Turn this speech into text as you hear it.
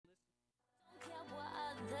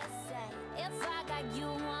If I got you,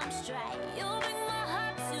 I'm straight. You bring my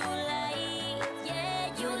heart to life.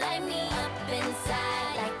 Yeah, you light me up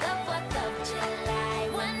inside like the 4th of July.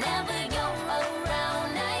 Whenever you're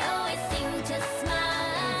around, I always seem to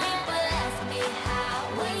smile. People ask me how,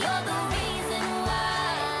 well, you're the reason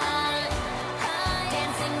why. I'm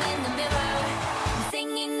dancing in the mirror,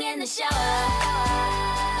 singing in the shower.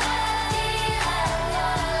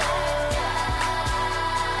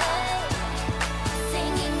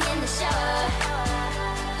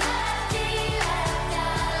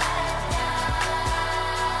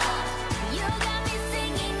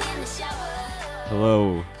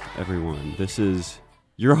 Hello, everyone. This is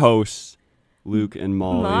your hosts, Luke and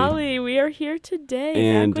Molly. Molly, we are here today.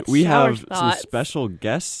 And back with we shower have some thoughts. special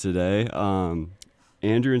guests today.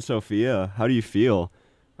 Andrew and Sophia, how do you feel?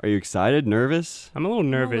 Are you excited, nervous? I'm a little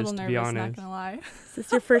nervous, I'm a little to be nervous, honest. not gonna lie. Is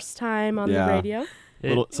this your first time on Yeah. the radio?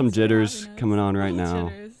 Some It's jitters happiness. coming on right now.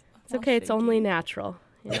 Jitters. It's okay. It's only natural.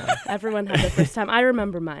 You know, everyone had their first time. I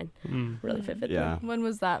remember mine really vividly. Yeah. When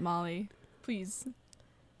was that, Molly? Please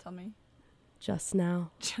tell me. Just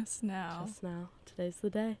now. Just now. Just now. Today's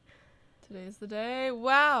the day. Today's the day.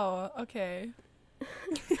 Wow. Okay.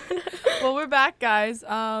 Well, we're back, guys.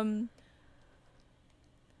 I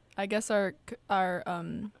guess our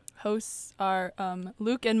hosts are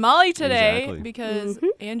Luke and Molly today Exactly. because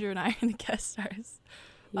Andrew and I are the guest stars.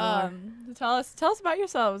 You are. Tell us about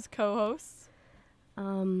yourselves, co-hosts.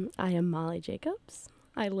 I am Molly Jacobs.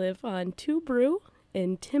 I live on Two Brew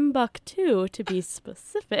in Timbuktu, to be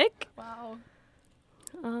specific. Wow.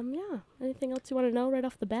 Yeah. Anything else you want to know right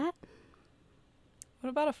off the bat? What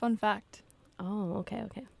about a fun fact? Oh, okay.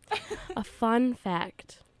 A fun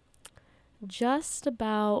fact. Just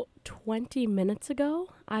about 20 minutes ago,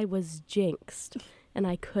 I was jinxed and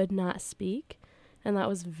I could not speak, and that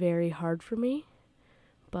was very hard for me.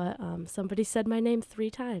 But somebody said my name 3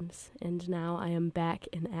 times, and now I am back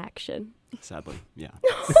in action. Sadly, yeah.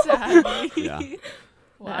 Sadly. Yeah.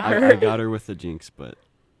 Wow. I got her with the jinx, but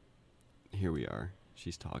here we are.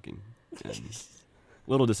 She's talking. And a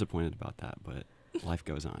little disappointed about that, but life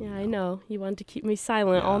goes on. Yeah, you I know. You wanted to keep me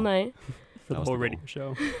silent all Yeah. night. For That the was whole the radio goal.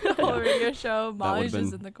 show. The whole radio show. Molly's would've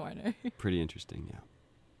just been- in the corner. Pretty interesting,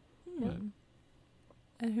 yeah. Hmm.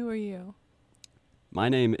 And who are you? My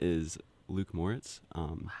name is Luke Moritz.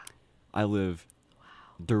 I live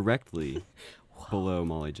directly below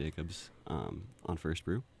Molly Jacobs on First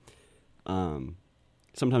Brew.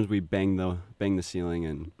 Sometimes we bang the ceiling,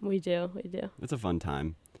 and We do. it's a fun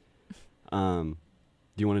time. Do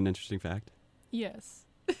you want an interesting fact? Yes.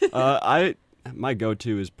 My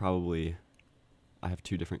go-to is probably I have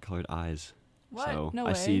 2 different colored eyes. What? So No I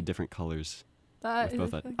way. see different colors That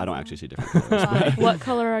with both. is I don't actually see different colors. Why? What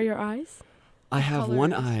color are your eyes? I have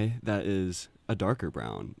one colors? eye that is a darker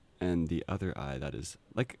brown, and the other eye that is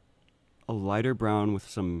like a lighter brown with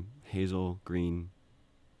some hazel green,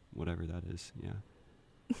 whatever that is. Yeah.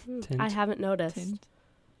 Tint. I haven't noticed. Tint.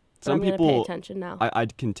 But Some I'm gonna pay people, attention now. I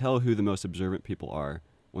can tell who the most observant people are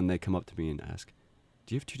when they come up to me and ask,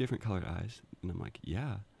 "Do you have 2 different colored eyes?" And I'm like,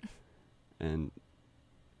 "Yeah." And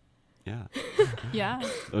yeah, Yeah.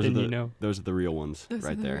 those Didn't are the you know? those are the real ones Those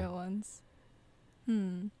right are the there. real ones.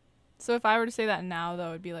 So if I were to say that now, though,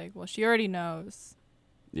 it'd be like, well, she already knows.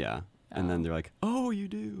 Yeah. And then they're like, "Oh, you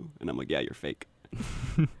do," and I'm like, "Yeah, you're fake."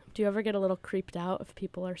 Do you ever get a little creeped out if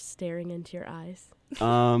people are staring into your eyes?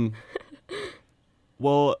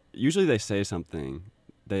 Well, usually they say something.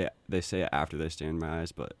 They say it after they stare in my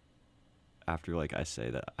eyes, but after like I say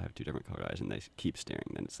that I have 2 different colored eyes and they keep staring,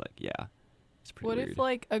 then it's like, yeah, it's pretty What weird. if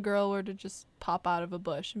like a girl were to just pop out of a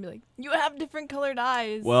bush and be like, "You have different colored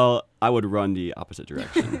eyes"? Well, I would run the opposite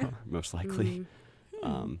direction, most likely.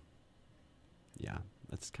 Mm. Yeah,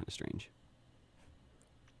 that's kind of strange.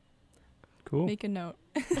 Cool. Make a note.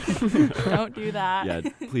 Don't do that. Yeah,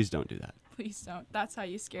 please don't do that. Please don't. That's how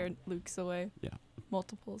you scared Luke's away. Yeah.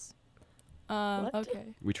 Multiples. What?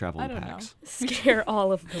 Okay. We travel I in don't know. packs. Scare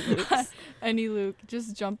all of the Lukes. Any Luke,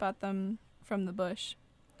 just jump at them from the bush.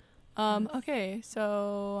 Okay,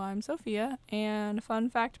 so I'm Sophia, and a fun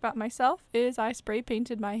fact about myself is I spray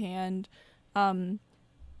painted my hand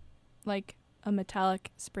like a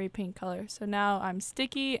metallic spray paint color. So now I'm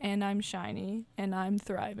sticky and I'm shiny and I'm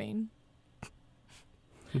thriving.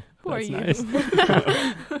 Who are That's you?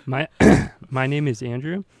 nice. My name is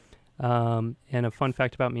Andrew, and a fun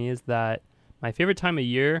fact about me is that my favorite time of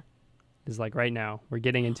year is like right now. We're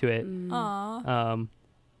getting into it. Aw.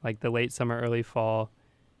 Like the late summer, early fall,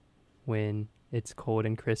 when it's cold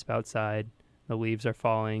and crisp outside, the leaves are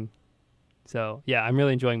falling. So yeah, I'm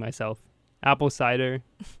really enjoying myself. Apple cider,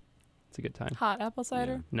 It's a good time. Hot apple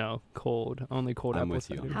cider. No, cold. Only cold I'm apple with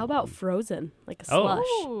you cider. on How about frozen, like a Oh. slush?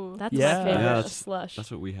 Ooh. That's Yeah. my favorite. Yeah, a that's- slush.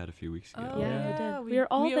 That's what we had a few weeks ago. Oh, Yeah, we yeah, did. We were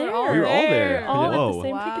all there. We were all there. All at the Whoa.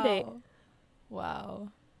 same pick a date. Wow.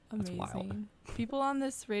 That's Amazing. wild. People on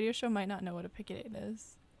this radio show might not know what a pick a date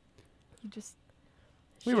is. You just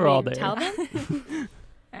We Should were all we there. Tell them?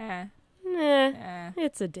 eh, Nah, eh.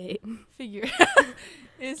 it's a date. Figure.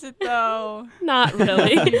 Is it though? Not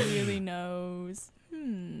really. He really knows.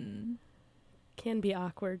 Can be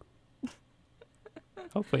awkward,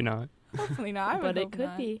 Hopefully not. Hopefully not. I would but it hope could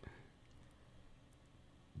not. be.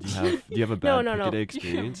 Do you have a No, bad no, no. pick-a-day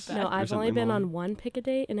experience? Bad. No, or I've only something, been Molly? on one pick a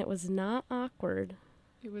date, and it was not awkward,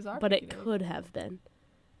 It was our but pick it a date. could have been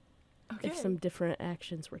Okay. if some different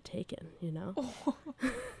actions were taken. You know.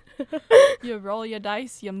 You roll your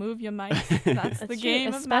dice, you move your mice. That's the That's true, game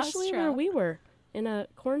of especially where Mousetrap. we were in a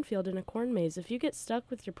cornfield in a corn maze. If you get stuck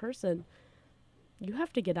with your person, you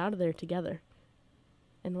have to get out of there together.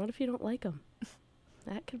 And what if you don't like them?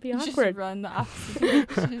 That could be You just awkward. run the opposite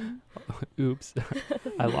direction. Oops.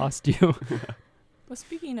 I lost you. Well,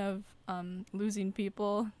 speaking of losing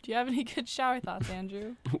people, do you have any good shower thoughts,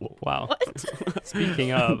 Andrew? Wow.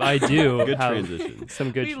 Speaking of, I do Good have transition.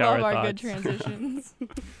 some good we shower love our thoughts. good transitions.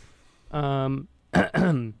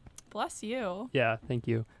 Bless you. Yeah, thank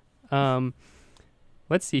you.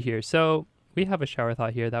 Let's see here. So we have a shower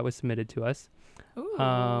thought here that was submitted to us.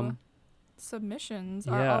 Ooh. Submissions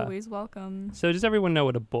are yeah. always welcome. So does everyone know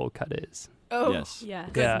what a bowl cut is? Oh, Yes. Yeah.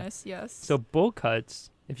 goodness, yes. So bowl cuts,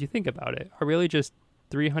 if you think about it, are really just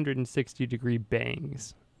 360-degree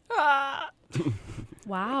bangs. Ah!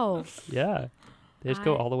 Wow. Yeah. They just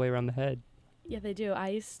go I- all the way around the head. Yeah, they do. I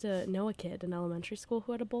used to know a kid in elementary school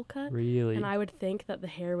who had a bowl cut. Really? And I would think that the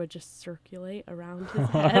hair would just circulate around his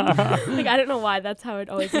head. Like, I don't know why. That's how I'd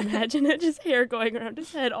always imagine it. Just hair going around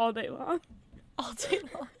his head all day long. All day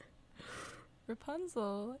long.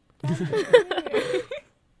 Rapunzel.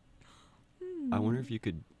 I wonder if you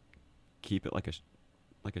could keep it like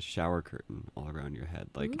a shower curtain all around your head,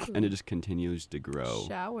 like, and it just continues to grow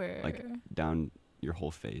Shower. like down your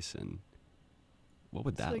whole face. And what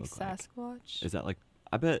would It's that like look like? Sasquatch. Is that like?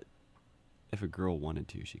 I bet if a girl wanted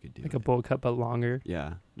to, she could do like it. a bowl cut but longer.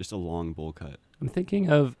 Yeah, just a long bowl cut. I'm thinking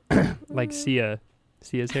of like Sia's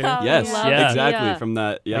hair. Oh, Yes, yeah. Yeah. exactly. Yeah. From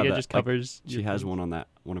that, yeah, Like it that, just like, covers. she your has face. one on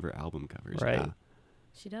one of her album covers. Right. Yeah.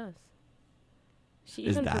 She does. She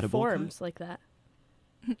Is even that a bowl cut? performs like that.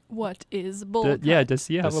 What is bowl cut? Yeah, does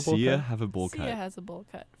Sia have Does a bowl Sia cut? have a bowl Sia cut? has a bowl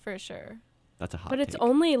cut, for sure. That's a hot But it's take.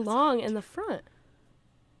 only long in the front.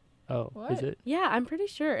 Oh, What? is it? Yeah, I'm pretty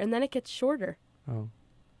sure. And then it gets shorter. Oh.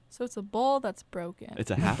 So it's a bowl that's broken.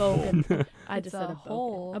 It's a half bowl. Broken. I It's just said a a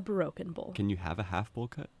hole. broken. A broken bowl. Can you have a half bowl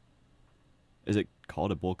cut? Is it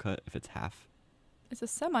called a bowl cut if it's half? It's a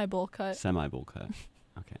semi-bowl cut. Semi bowl cut.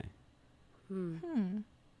 Okay. Hmm.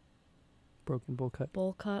 Broken bowl cut.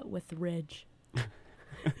 Bowl cut with ridge.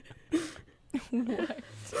 What?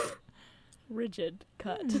 Rigid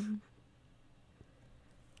cut.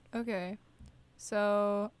 Okay.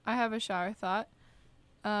 So I have a shower thought.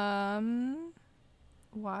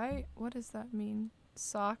 Why? What does that mean?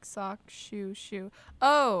 Sock, shoe, shoe.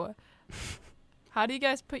 Oh! How do you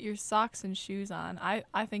guys put your socks and shoes on?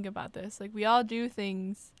 I think about this. Like, we all do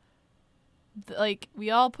things. Like,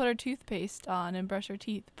 we all put our toothpaste on and brush our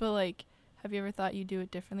teeth. But, like, have you ever thought you do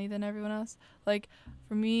it differently than everyone else? Like,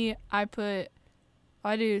 for me, I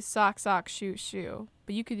do sock, shoe, shoe.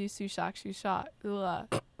 But you could do shoe, sock, shoe, sock.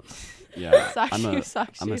 Ugh. Yeah. Sock, I'm shoe, a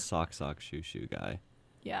sock, I'm shoe. a sock shoe guy.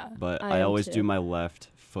 Yeah. But I I am always too. do my left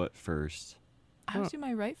foot first. I always do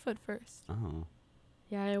my right foot first. Oh.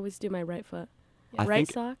 Yeah, I always do my right foot. I right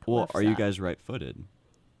think- sock. Well, left are you sock. guys right-footed?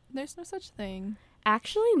 There's no such thing.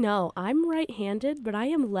 Actually, no. I'm right-handed, but I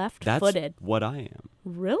am That's left-footed. what I am.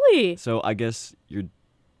 Really? So I guess your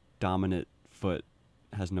dominant foot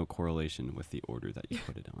has no correlation with the order that you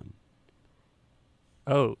put it on.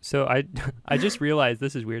 Oh, so I just realized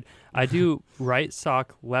this is weird. I do right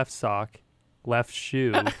sock, left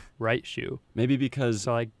shoe, right shoe. Maybe because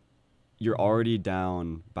So like you're already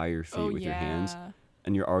down by your feet Oh, with your hands, yeah.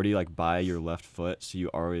 and you're already like by your left foot, so you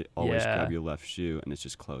always Yeah. grab your left shoe, and it's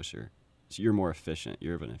just closer. So you're more efficient.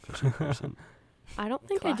 You're an efficient person. I don't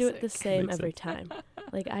think I do it the Classic. same Makes every time.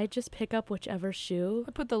 Like, I just pick up whichever shoe.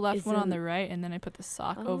 I put the left one on the Isn't- right, and then I put the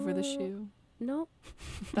sock over the Oh. shoe. No,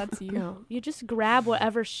 That's you. no. You just grab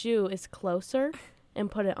whatever shoe is closer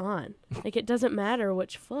and put it on. Like, it doesn't matter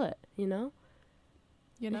which foot, you know?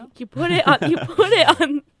 You know? You put it on. You put it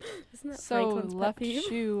on. Isn't that So Franklin's pet left peeve?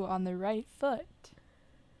 shoe on the right foot.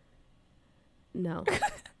 No.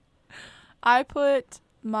 I put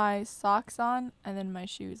my socks on and then my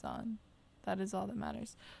shoes on. That is all that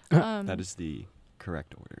matters. That is the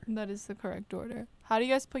correct order. That is the correct order. How do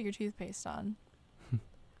you guys put your toothpaste on?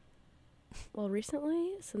 Well,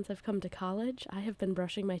 recently, since I've come to college, I have been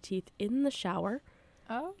brushing my teeth in the shower.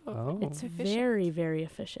 Oh. Oh. It's efficient. very, very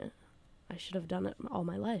efficient. I should have done it all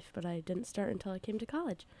my life, but I didn't start until I came to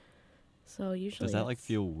college. So usually Does that like it's-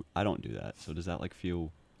 feel? I don't do that. So does that like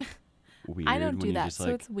feel weird? I don't when do you that, just, so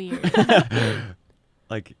like, it's weird.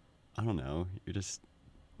 like I don't know. You're just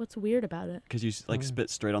What's weird about it? because you like Oh. spit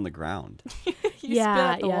straight on the ground. You spit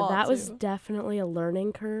yeah, at the yeah, wall, that was too. definitely a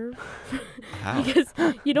learning curve How? because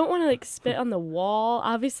you don't want to like spit on the wall.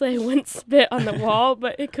 Obviously, I wouldn't spit on the wall,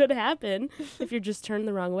 but it could happen if you're just turned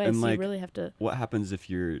the wrong way. And, so like, you really have to. What happens if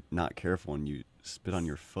you're not careful and you spit on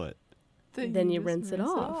your foot? Then you just rinse it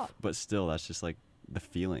off. But still, that's just like the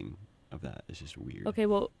feeling of that is just weird. Okay,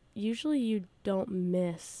 well, usually you don't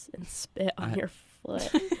miss and spit on I- your foot.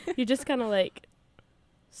 You just kind of like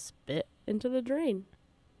spit into the drain.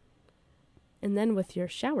 And then with your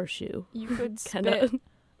shower shoe, You could kind spit of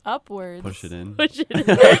upwards. Push it in. push it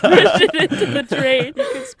into the drain. You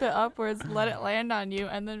could spit upwards, let it land on you,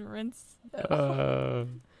 and then rinse. No.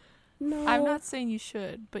 I'm not saying you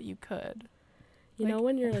should, but you could. You know like-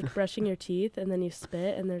 when you're like brushing your teeth and then you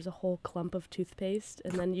spit and there's a whole clump of toothpaste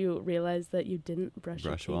and then you realize that you didn't brush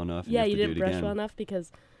your Brush teeth. well enough. and Yeah, you, you have to didn't do it brush again. well enough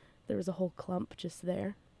because there was a whole clump just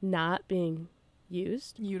there, not being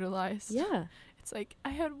used. Utilized. Yeah. It's like, I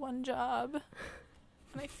had one job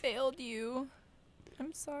and I failed you.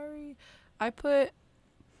 I'm sorry. I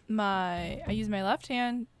use my left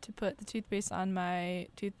hand to put the toothpaste on my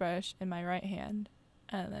toothbrush and my right hand.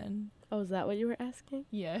 And then, Oh, is that what you were asking?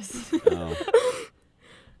 yes. Oh.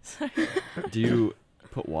 Do you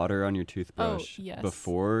put water on your toothbrush yes.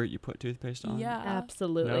 before you put toothpaste on? Yeah.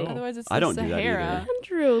 Absolutely. No. Otherwise, it's I the don't do that Sahara. either.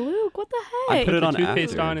 Andrew, Luke, what the I heck? put it the on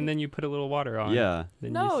toothpaste after. on and then you put a little water on. Yeah.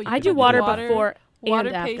 Then No, you you I could do do water water- before Water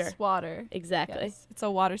and after. paste water. Exactly. Yes. It's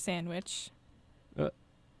a water sandwich.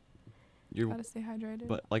 You're, Gotta stay hydrated.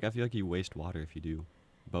 but like I feel like you waste water if you do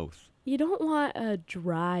both. You don't want a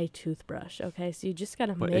dry toothbrush, okay? So you just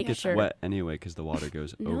gotta But make it gets sure. wet anyway because the water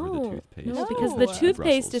goes over the No, toothpaste. no, No. because the Brussels.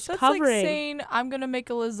 toothpaste is That's covering. like saying I'm gonna make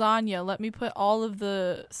a lasagna. Let me put all of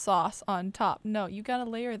the sauce on top. No, you gotta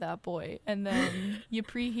layer that boy, and then you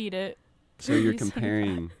preheat it. So you're 375.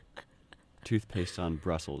 comparing toothpaste on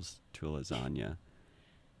Brussels to a lasagna.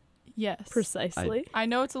 Yes. Precisely. I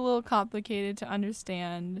know it's a little complicated to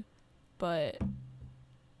understand, but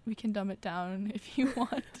we can dumb it down if you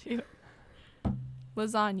want to.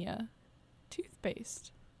 Lasagna,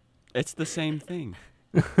 toothpaste. It's the same thing.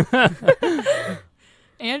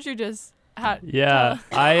 Andrew just had. Yeah,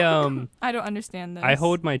 I I don't understand this. I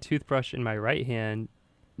hold my toothbrush in my right hand.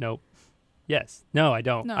 Nope. Yes. No, I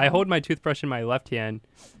don't. No. I hold my toothbrush in my left hand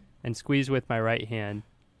and squeeze with my right hand.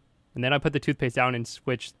 And then I put the toothpaste down and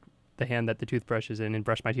switch the hand that the toothbrush is in and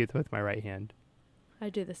brush my teeth with my right hand. I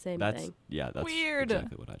do the same That's thing. that's Weird.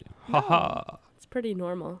 exactly what I do. No. Haha. It's pretty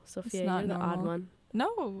normal. Sophia, not you're the odd normal. one.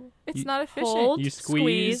 No, it's You not efficient. hold, You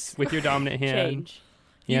squeeze with your dominant hand change.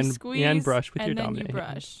 You and, squeeze and brush with and your then dominant you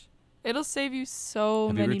hand. brush. It'll save you so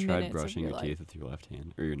Have you many ever tried minutes brushing of your your teeth life. with your left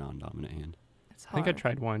hand or your non-dominant hand? It's I think I hard.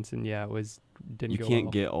 tried once and yeah, it didn't You go can't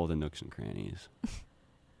well. get all the nooks and crannies.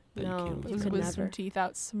 that No, you can you with Those could your wisdom never. teeth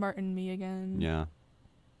out smarting me again. Yeah.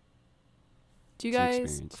 Do you It's an guys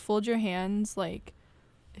experience. fold your hands like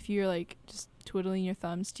if you're like just twiddling your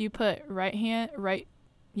thumbs? Do you put right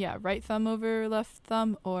thumb over left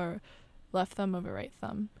thumb or left thumb over right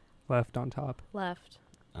thumb? Left on top. Left.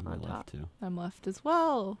 I'm On left top. too. I'm left as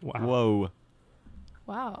well. Wow. Whoa.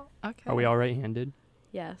 Wow. Okay. Are we all right-handed?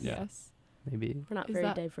 Yes. Yeah. Yes. Maybe. We're not Is very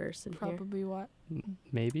that diverse in here. Probably what.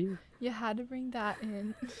 Maybe. You had to bring that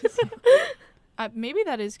in. Maybe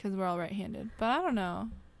that is because we're all right-handed, but I don't know.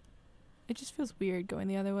 It just feels weird going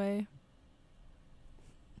the other way.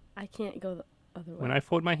 I can't go the other way. When I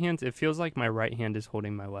fold my hands, it feels like my right hand is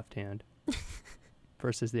holding my left hand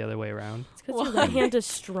versus the other way around. It's because your right hand is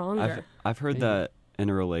stronger. I've heard Maybe. that in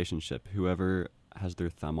a relationship, whoever has their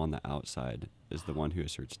thumb on the outside is the one who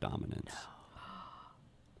asserts dominance.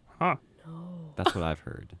 Huh. No. That's what I've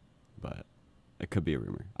heard, but it could be a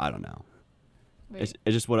rumor. I don't know. Wait. It's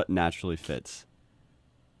just what naturally fits.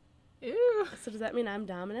 Ew. So does that mean I'm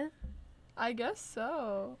dominant? I guess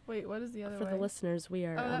so. Wait, what is the other For way? the listeners, we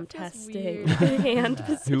are Oh, that feels testing weird. hand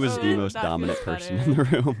Who position. is the Oh, most that dominant feels person better. in the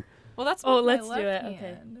room? Well, that's Oh, with my let's do left it, okay.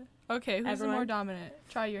 hand. Okay, who's the more Everyone? dominant?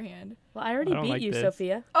 Try your hand. Well, I already I don't beat like you, this.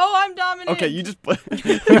 Sophia. Oh, I'm dominant. Okay, you just put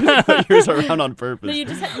yours around on purpose. No, you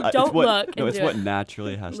just It's don't what, look No, and it's do what it.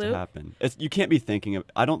 naturally has Luke? to happen. You can't be thinking of.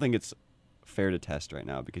 I don't think it's fair to test right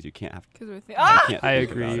now because you can't have. Because we're I can't I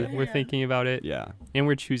think about agree. it. We're thinking about it, Yeah, and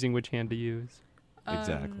we're choosing which hand to use.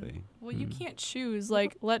 exactly. Well, you Mm. can't choose.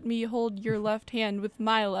 Like, let me hold your left hand with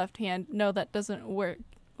my left hand. No, that doesn't work.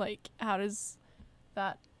 Like, how does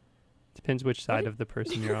that? Depends which side of the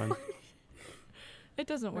person you're on. It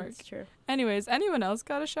doesn't work. That's true. Anyways, anyone else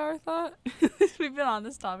got a shower thought? We've been on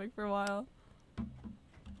this topic for a while.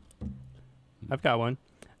 I've got one.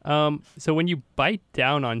 So when you bite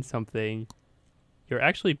down on something, you're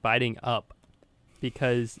actually biting up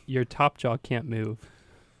because your top jaw can't move.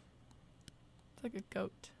 It's like a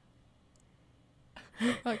goat.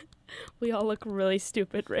 Like, We all look really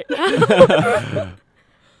stupid right now.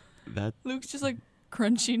 That Luke's just like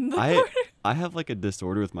crunching the I corner. I have like a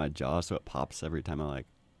disorder with my jaw, so it pops every time I like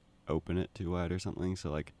open it too wide or something. So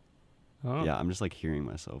like, Oh. yeah, I'm just like hearing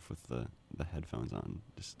myself with the headphones on,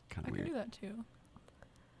 just kind I of can do weird. that too.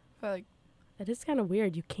 If I like, It is kind of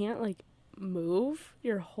weird. You can't like move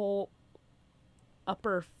your whole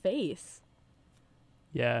upper face.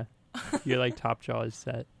 Yeah. Your like top jaw is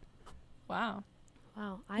set. wow.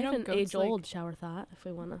 Wow. I You know, have an goats, age-old like- shower thought if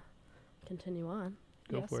we want to continue on.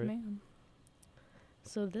 Go yes, for it. ma'am.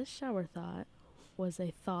 So this shower thought was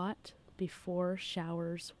a thought before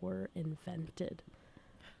showers were invented.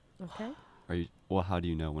 Okay? Are you? Well, how do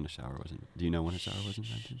you know when a shower wasn't? Do you know when a shower was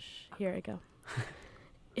invented? Here I go.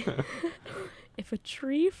 If a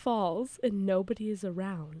tree falls and nobody is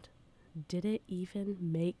around, did it even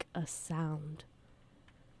make a sound?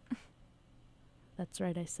 That's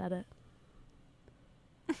right, I said it.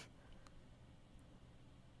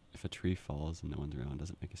 If a tree falls and no one's around, does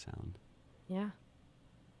it make a sound? Yeah,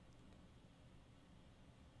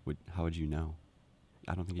 How would you know?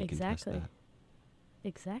 I don't think you can test exactly. that.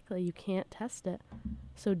 Exactly. You can't test it.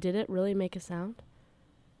 So did it really make a sound?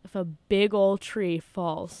 If a big old tree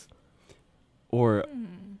falls. Or Hmm.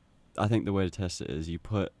 I think the way to test it is you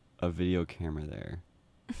put a video camera there,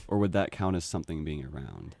 or would that count as something being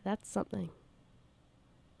around? That's something.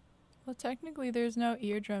 Well, technically, there's no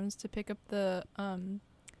eardrums to pick up the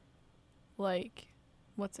like,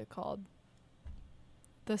 what's it called?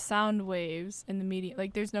 The sound waves in the medium.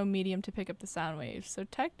 Like, there's no medium to pick up the sound waves. So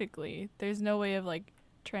technically, there's no way of like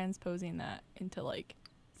transposing that into like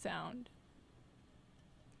sound.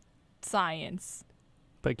 Science.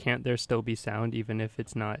 But can't there still be sound even if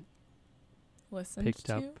it's not? Listened Picked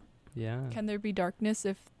to. up. Yeah. Can there be darkness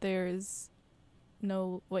if there's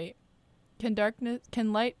no wait? Can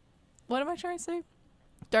light? What am I trying to say?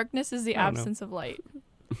 Darkness is the I don't know. absence of light.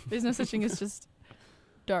 There's no such thing as just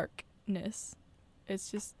darkness. It's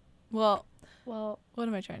just well, Well, what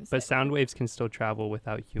am I trying to say? But sound waves can still travel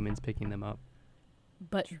without humans picking them up.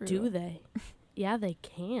 but True. do they? Yeah, they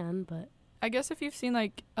can, but I guess if you've seen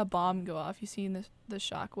like a bomb go off, you've seen the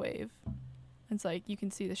shock wave. It's like you can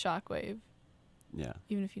see the shock wave Yeah.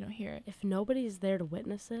 even if you don't hear it. if nobody's there to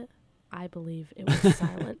witness it, I believe it was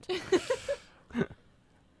silent.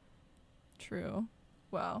 True.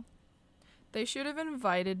 Wow. They should have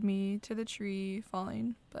invited me to the tree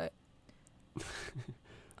falling, but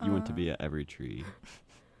You want to be at every tree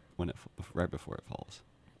when right before it falls.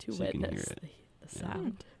 To So you can hear witness it. the Yeah.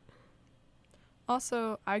 sound.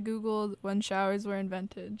 Also, I googled when showers were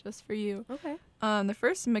invented just for you. Okay. The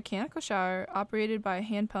first mechanical shower operated by a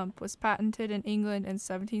hand pump was patented in England in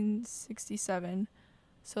 1767.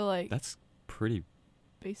 So like That's pretty.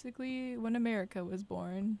 basically when America was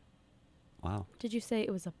born. Wow. Did you say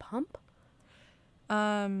it was a pump?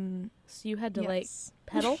 So So you had to like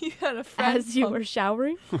pedal you had a front as you pump. were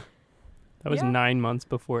showering? That was Yeah. 9 months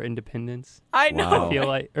before independence. I know. Wow. I feel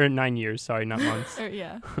like, or 9 years, sorry, not months. Or,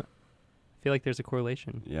 yeah. I feel like there's a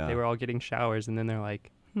correlation. Yeah. They were all getting showers and then they're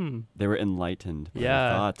like, They were enlightened. By their Yeah.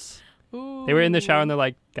 thoughts. Ooh. They were in the shower and they're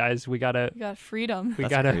like, guys, we gotta We got freedom. we That's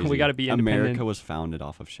gotta crazy. we gotta be independent. America was founded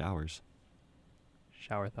off of showers.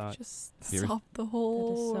 Shower thought. Just You ever- solved the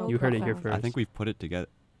whole. so world You heard it here problem. first. I think we've put it together.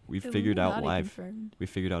 We've Illuminati figured out life. confirmed. We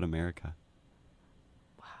figured out America.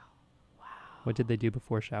 What did they do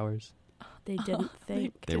before showers? They didn't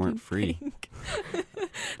think. They weren't Didn't free. think.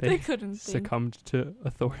 They They couldn't think. Succumbed to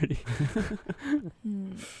authority.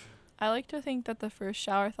 Hmm. I like to think that the first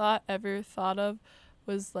shower thought ever thought of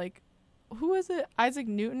was like, who was it? Isaac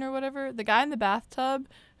Newton or whatever? The guy in the bathtub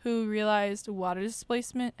who realized water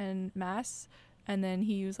displacement and mass. And then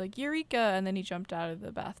he was like, Eureka! And then he jumped out of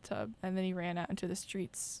the bathtub. And then he ran out into the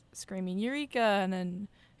streets screaming, Eureka! And then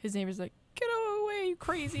his neighbor's like, get away, you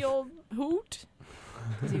crazy old hoot!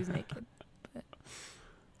 Because he was naked. But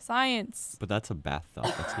science. But that's a bath thought.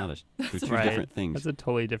 That's not a. They're two Right. different things. That's a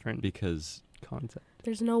totally different Because concept.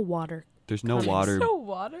 There's no water. there's no There's water. No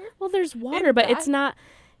water? Well, there's water, but it's bath- not.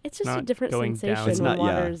 It's just a not different going down. sensation It's when not-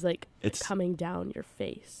 yeah. water is like It's coming down your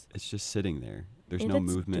face. it's just sitting there. There's And no it's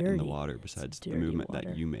movement in the dirty. water It's besides the dirty movement water.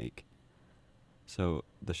 that you make. So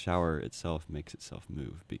the shower itself makes itself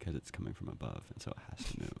move because it's coming from above, and so it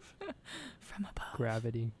has to move. From above.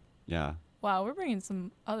 Gravity. Yeah. Wow, we're bringing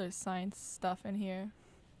some other science stuff in here.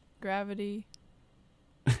 Gravity,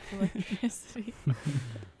 electricity.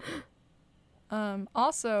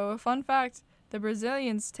 Also, fun fact, the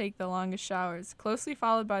Brazilians take the longest showers, closely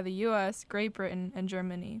followed by the US, Great Britain, and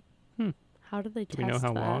Germany. How do they Do test we know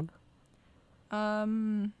how that?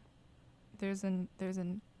 long? There's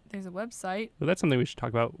a website. Well, that's something we should talk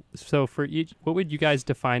about. So for each, what would you guys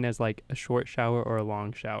define as like a short shower or a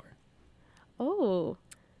long shower? Oh.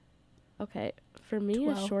 Okay. For me,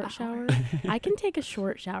 a 12 short hours. shower, I can take a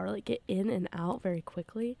short shower, like get in and out very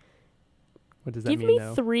quickly. What does that Give mean me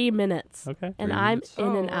though? 3 minutes Okay. and 3 I'm minutes?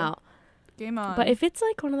 in and Oh. out. Game on. But if it's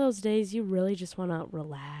like one of those days you really just want to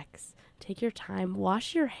relax, take your time,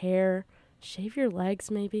 wash your hair, shave your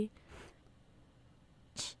legs maybe.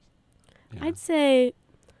 Yeah. I'd say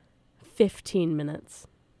 15 minutes.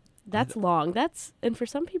 That's long. And for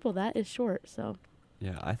some people that is short. So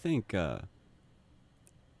Yeah, I think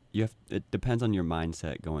you have. It depends on your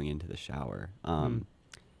mindset going into the shower.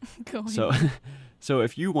 Going So, so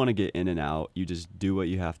if you want to get in and out, you just do what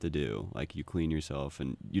you have to do. Like you clean yourself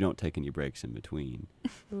and you don't take any breaks in between.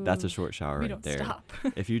 That's a short shower we right don't there. stop.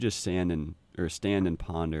 If you just stand and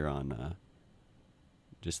ponder on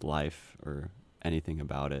just life or anything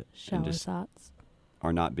about it, shower and just thoughts.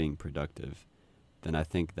 are not being productive, then I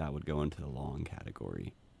think that would go into the long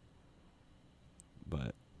category.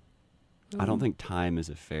 But I don't think time is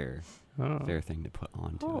a fair Oh. thing to put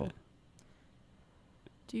onto Oh. it.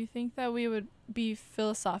 Do you think that we would be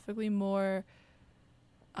philosophically more,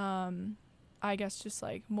 I guess just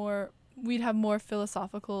like we'd have more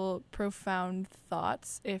philosophical, profound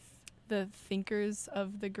thoughts if the thinkers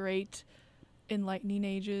of the great enlightening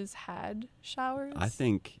ages had showers? I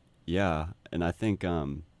think, yeah, and I think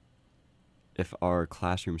if our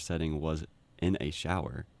classroom setting was in a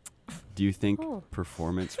shower, do you think Oh.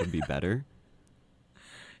 performance would be better?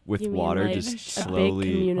 With You mean water like just a big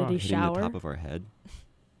slowly community hitting shower? the top of our head?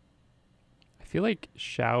 I feel like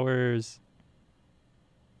showers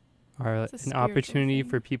are It's a an spiritual opportunity thing.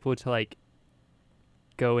 for people to like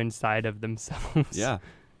go inside of themselves. Yeah,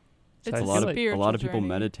 It's I a a lot feel of like- spiritual a lot of people journey.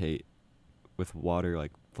 meditate with water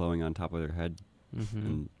like flowing on top of their head,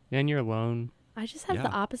 Mhm. And you're alone. I just have the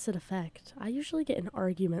Yeah. opposite effect. I usually get in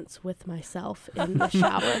arguments with myself in the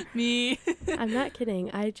shower. Me. I'm not kidding.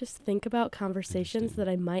 I just think about conversations Interesting. that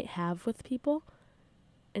I might have with people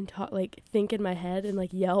and talk, like think in my head and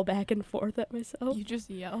like yell back and forth at myself. You just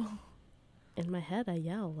yell. In my head, I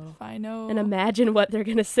yell a little If I know. and imagine what they're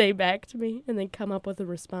going to say back to me and then come up with a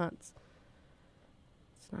response.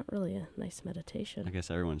 It's not really a nice meditation. I guess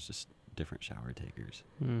everyone's just different shower takers.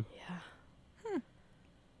 Mm. Yeah.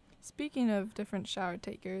 Speaking of different shower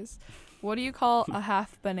takers, what do you call a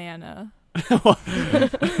half banana?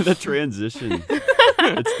 The transition.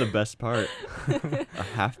 It's the best part. A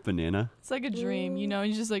half banana. It's like a dream, you know,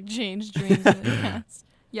 you just like change dreams in advance.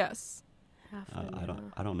 Yes. Half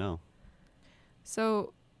I don't know.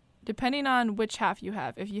 So, depending on which half you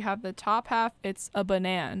have, if you have the top half, it's a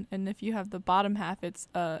banan, and if you have the bottom half, it's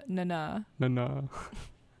a nana. No.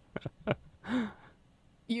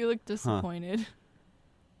 You look disappointed.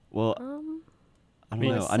 Well, I don't Me-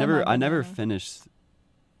 know. Or I never semi-banana. finished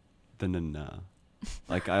the nana.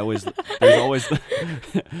 Like I always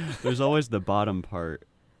there's always the bottom part.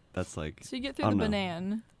 That's like So you get I through the don't know.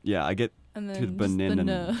 banan, yeah. I get and then to the just banana. the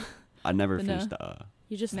na. I never The finished na. the.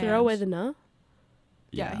 You just Nans. throw away the na?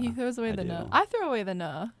 Yeah, he throws away I the na. do. I throw away the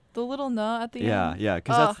na. The little na at the Yeah, end. yeah.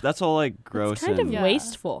 Because that's all like gross It's kind and. of Yeah.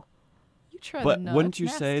 wasteful. You try But the na. wouldn't it's you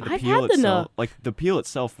say nasty. the I've peel had the itself? nut. Like the peel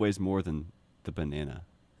itself weighs more than the banana.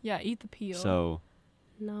 Yeah, eat the peel. So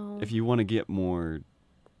No. if you want to get more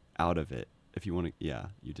out of it, if you want to, yeah,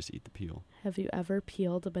 you just eat the peel. Have you ever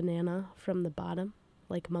peeled a banana from the bottom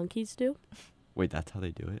like monkeys do? Wait, that's how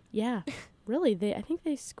they do it? Yeah. Really, I think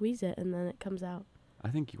they squeeze it and then it comes out. I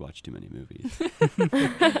think you watch too many movies.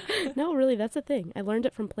 No, really, that's a thing. I learned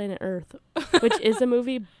it from Planet Earth, which is a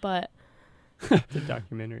movie, but It's a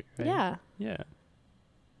documentary, right? yeah. Yeah.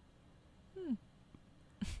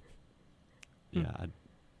 Yeah.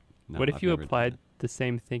 No, What if I've you never done applied it. the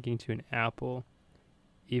same thinking to an apple,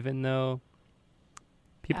 even though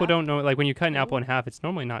people App- don't know, like when you cut an apple in half, it's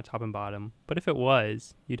normally not top and bottom. But if it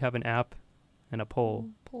was, you'd have an app and a pole.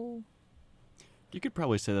 Pull. You could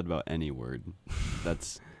probably say that about any word.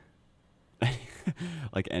 That's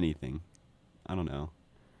like anything. I don't know.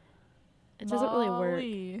 It doesn't really work.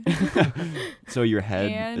 Molly. So your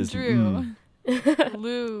head is. Andrew.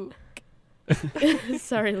 Luke.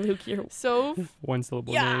 Sorry, Luke. You're Soph. One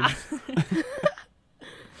syllable Yeah. names.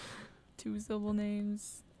 2 syllable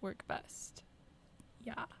names work best.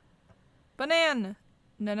 Yeah. Banana.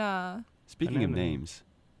 Nana. Speaking of Banana. names,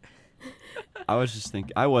 I was just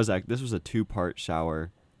thinking. This was a 2-part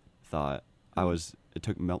shower thought. It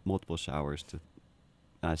took multiple showers to.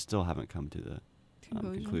 And I still haven't come to the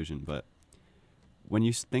conclusion. But when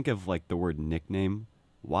you think of like the word nickname,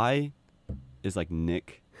 why is like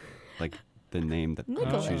Nick like the name that you choose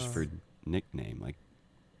Nicholas. for nickname? Like,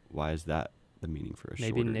 why is that the meaning for a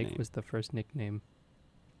Maybe shorter Nick name? was the first nickname.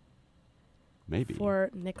 Maybe. for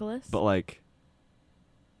Nicholas. But like,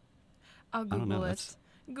 I'll don't know, Google it. that's-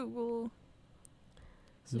 Google.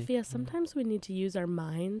 Sophia, sometimes we need to use our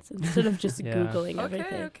minds instead of just Yeah. Googling Okay,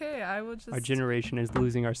 everything. okay. I will just. Our generation is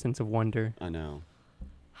losing our sense of wonder. I know.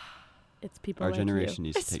 It's people Our like generation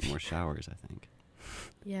needs to It's take more showers, I think.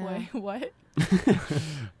 you. Yeah. Wait, what?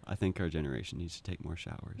 I think our generation needs to take more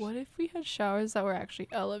showers. What if we had showers that were actually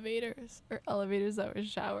elevators, or elevators that were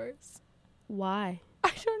showers? Why?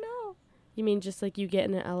 I don't know. You mean just like you get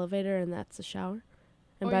in an elevator and that's a shower?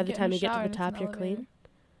 And Or by you the get in time a you get to shower the and it's an top, you're clean? elevator.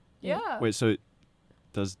 Yeah. Yeah. Wait, so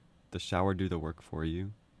does the shower do the work for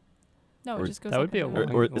you? No, or- it just goes That up would be a and long,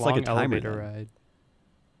 down. Or it's like a long timer elevator then. ride.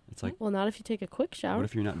 It's like, Well, not if you take a quick shower. what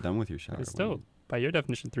if you're not done with your shower? But When still, you- by your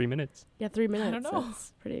definition, 3 minutes. Yeah, 3 don't minutes. know.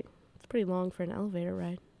 It's pretty long for an elevator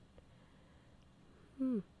ride.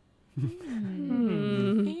 Hmm.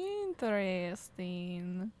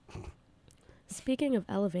 Interesting. Speaking of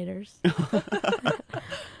elevators,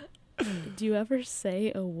 do you ever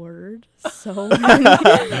say a word so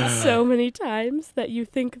many times that you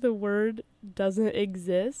think the word doesn't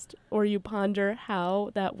exist, or you ponder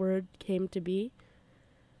how that word came to be?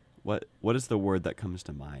 what is the word that comes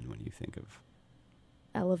to mind when you think of?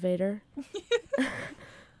 Elevator.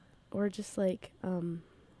 Or just like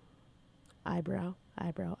eyebrow,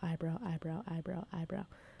 eyebrow, eyebrow, eyebrow, eyebrow, eyebrow,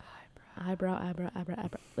 eyebrow, eyebrow,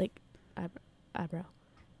 eyebrow, like eyebrow.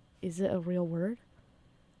 Is it a real word?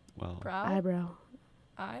 Well, Brow. Eyebrow.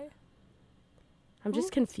 Eye. I'm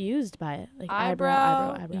just confused by it. Like Eyebrow.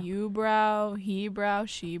 eyebrow, eyebrow, eyebrow. You brow. He brow.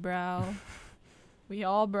 She brow. We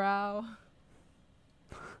all brow.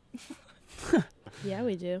 Yeah,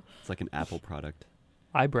 we do. it's like an Apple product.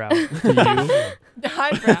 Eyebrow. To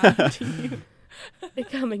Eyebrow. to you.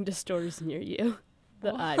 Coming to stores near you.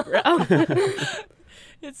 The What? eyebrow.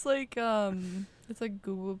 It's like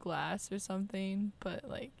Google Glass or something, but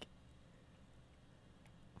like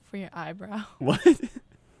for your eyebrow. What?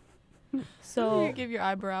 So You give your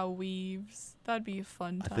eyebrow weaves. That'd be a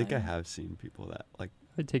fun I time. think I have seen people that like you.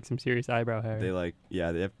 I'd take some serious eyebrow hair. they like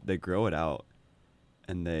they grow it out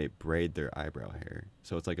and they braid their eyebrow hair,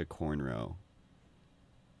 so it's like a cornrow.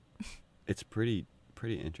 It's pretty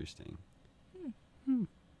interesting. hmm.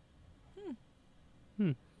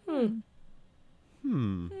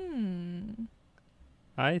 Hmm.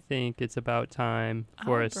 I think it's about time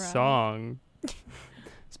for Eyebrow. a song.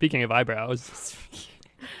 Speaking of eyebrows,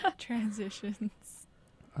 Transitions.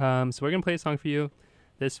 so we're gonna play a song for you.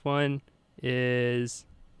 This one is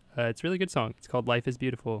it's a really good song. It's called "Life Is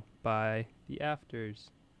Beautiful" by The Afters.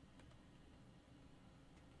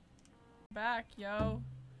 Back, yo.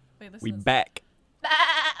 Wait, listen. We to this. back.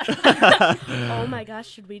 Oh my gosh,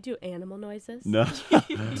 should we do animal noises? No.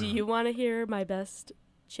 Do you want to hear my best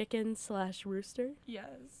chicken/rooster? Yes.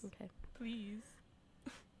 Okay. Please.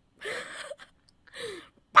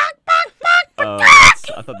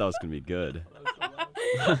 I thought that was gonna be good.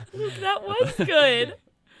 That was good.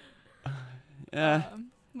 Yeah.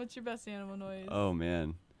 What's your best animal noise? Oh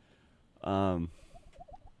man. I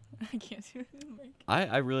can't do it. Like,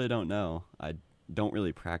 I really don't know. I don't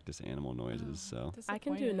really practice animal noises, so I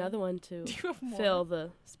can do disappointed. another one to Do you have more? fill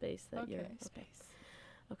the space that you're. Okay, space.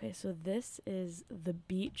 Okay, so this is the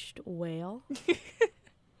beached whale.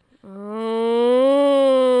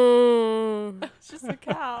 Oh. It's just a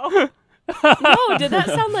cow. No, did that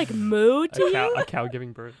sound like moo to you? A cow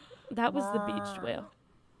giving birth. That was the beached whale.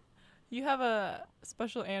 You have a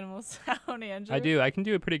special animal sound, Andrew. I do. I can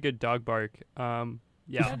do a pretty good dog bark. Yeah,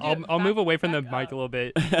 Yeah, do it I'll move back- away from the back mic up. a little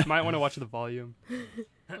bit. You might want to watch the volume.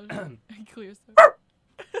 Clear stuff.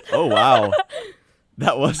 oh wow.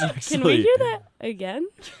 That was actually Can we do that again?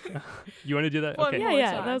 You want to do that? One Okay. Yeah, more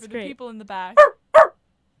yeah, time that was for great. The people in the back.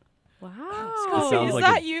 Wow. It sounds Is like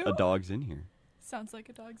that a, you? a dog's in here. Sounds like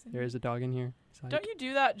a dog's in There here. is a dog in here. Psych. Don't you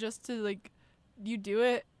do that just to like? You do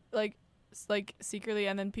it like like secretly,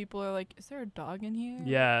 and then people are like, "Is there a dog in here?"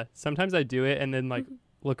 Yeah. Sometimes I do it, and then like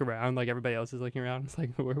look around like everybody else is looking around. It's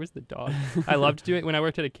like, where was the dog? I loved doing it when I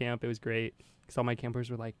worked at a camp. It was great because all my campers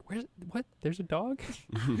were like, what? There's a dog?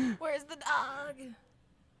 Where's the dog?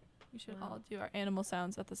 We should Wow. all do our animal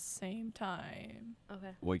sounds at the same time.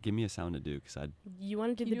 Okay. Wait, give me a sound to do, because I'd... You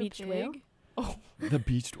want to do Can the you do a beached whale? pig? Oh, The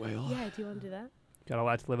beached whale? Yeah, do you want to do that? Got a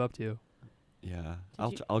lot to live up to. Yeah.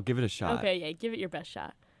 Did you- I'll give it a shot. Okay, yeah, give it your best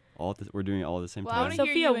shot. We're doing it all at the same well, I time. want to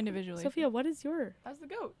hear you Sophia- individually. Sophia, what is your? How's the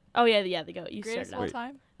goat? Oh yeah, the goat. You Greatest started of all out.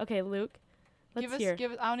 Wait. time. Okay, Luke. Let's Give us, hear.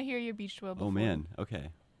 give us. I want to hear your beached whale. Before. Oh, man. Okay.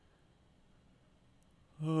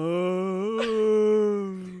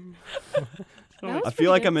 That was I pretty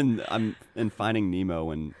feel like good. I'm in Finding Nemo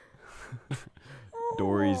when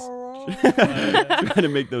Dory's trying to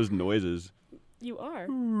make those noises. You are.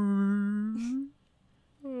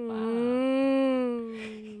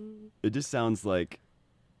 It just sounds like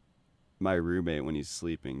my roommate when he's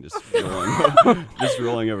sleeping, just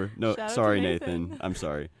rolling over. No, Shout out to sorry, Nathan. Nathan. I'm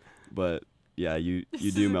sorry, but yeah, you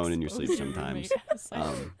This do is moan in your sleep exposing sometimes.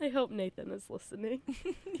 roommate. I hope Nathan is listening.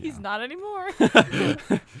 He's yeah. not anymore.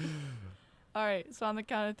 All right, so on the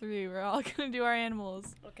count of 3, we're all gonna do our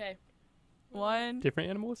animals. Okay. 1, Different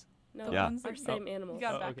animals? No, the Yeah. ones our that- same You animals.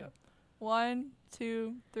 got Oh, back okay. up. 1,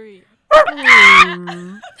 2, 3.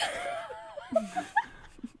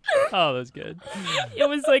 Oh, that was good. It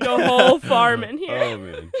was like a whole farm in here. Oh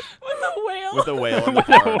man, With a whale. with a whale on the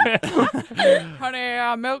farm. Honey,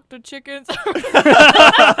 I milked the chickens.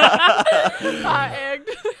 I egged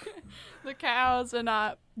the cows and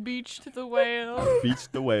I beached the whale.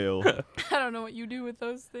 Beached the whale. I don't know what you do with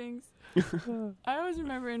those things. I always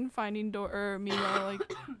remember in Finding Mimo,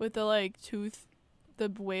 like with the the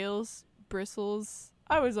whale's bristles.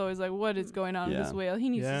 I was always like, what is going on with this Yeah. whale? He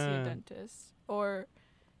needs to see Yeah. a dentist. Or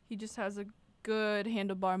he just has a good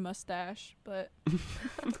handlebar mustache. But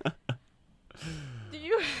do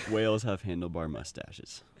you? Whales have handlebar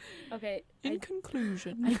mustaches. Okay. In I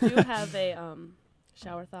conclusion, do have a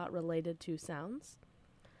shower thought related to sounds.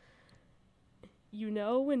 You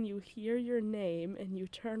know when you hear your name and you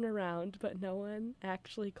turn around but no one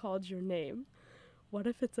actually called your name? What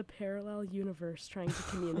if it's a parallel universe trying to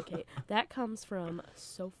communicate? That comes from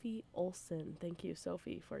Sophie Olson. Thank you,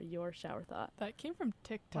 Sophie, for your shower thought. that came from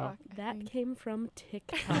TikTok. I That think. came from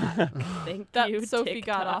TikTok. Thank that you, Sophie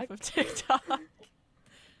TikTok. got off of TikTok.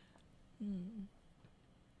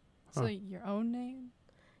 So Huh. your own name?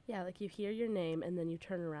 Yeah, like you hear your name and then you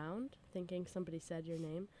turn around thinking somebody said your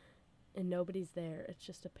name and nobody's there. It's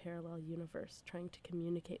just a parallel universe trying to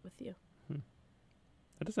communicate with you.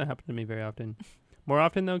 That doesn't happen to me very often. More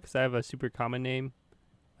often, though, because I have a super common name.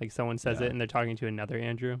 Like someone says Yeah. it and they're talking to another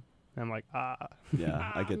Andrew. And I'm like,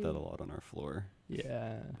 Yeah, I get that a lot on our floor,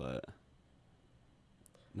 yeah. but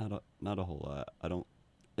not a whole lot.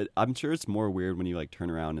 I'm sure it's more weird when you like turn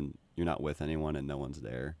around and you're not with anyone and no one's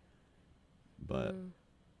there. But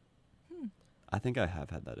I think I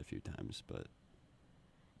have had that a few times, but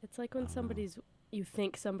It's like when I don't know. somebody's you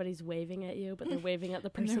think somebody's waving at you, but they're waving at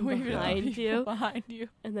the And they're person waving at the behind people you, behind you.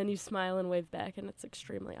 and then you smile and wave back, and it's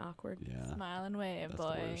extremely awkward. yeah. Smile and wave, That's the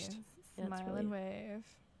boys. worst. Yeah, it's Smile really- and wave.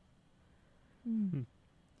 Hmm.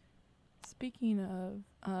 Speaking of,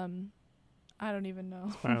 I don't even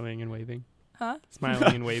know. Smiling and waving. Huh?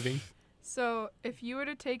 Smiling and waving. So, if you were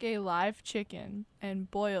to take a live chicken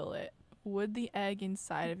and boil it, would the egg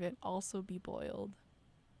inside of it also be boiled?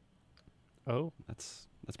 Oh, That's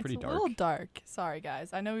pretty it's a dark. little dark. Sorry,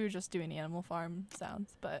 guys. I know we were just doing Animal Farm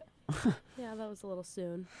sounds, but Yeah, that was a little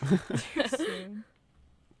soon. too soon.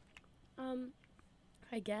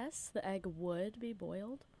 I guess the egg would be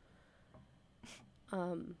boiled.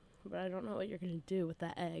 But I don't know what you're gonna do with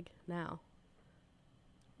that egg now.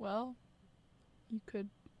 Well, you could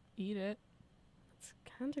eat it. It's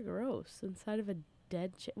kind of gross inside of a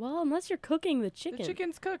dead chicken. Well, unless you're cooking the chicken, The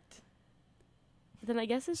chicken's cooked. then I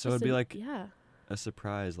guess it's So just it'd be a- like- yeah. A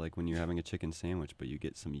surprise, like when you're having a chicken sandwich, but you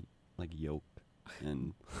get some like yolk,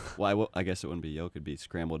 and well, I guess it wouldn't be yolk; it'd be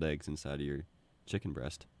scrambled eggs inside of your chicken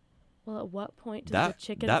breast. Well, at what point does That- the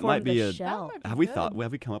chicken that form might be the a- shell? That might be Have we good. thought?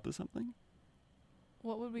 Have we come up with something?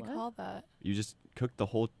 What would we What? call that? You just cook the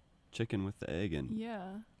whole chicken with the egg, and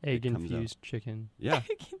Yeah. egg comes out. infused chicken. yeah,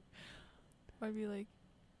 Might be like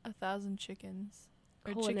 1,000 chickens.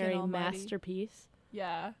 Or Culinary chicken almighty. masterpiece.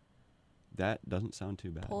 Yeah. that doesn't sound too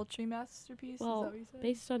bad. Poultry masterpiece. Well, is that what you said?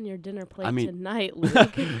 Based on your dinner plate I mean- tonight,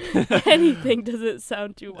 Luke, anything doesn't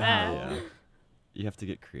sound too bad. Wow. Yeah. You have to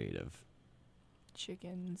get creative,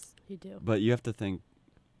 Chickens. You do. but you have to think.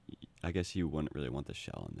 I guess you wouldn't really want the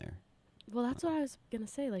shell in there. Well, that's what I was gonna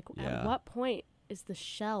say. Like, Yeah. at what point is the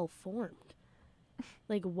shell formed?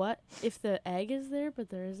 Like, what if the egg is there but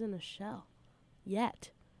there isn't a shell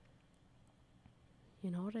yet? You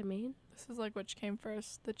know what I mean? This is like which came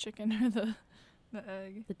first, the chicken or the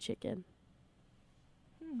egg? The chicken.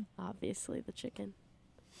 Hmm. Obviously, the chicken.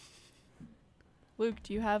 Luke,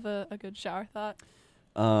 do you have a good shower thought?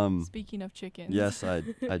 Speaking of chickens. Yes, I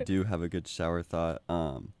do have a good shower thought.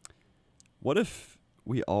 What if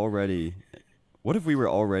we were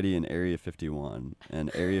already in Area 51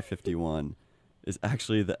 and Area 51 is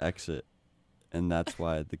actually the exit, and that's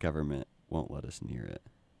why the government won't let us near it?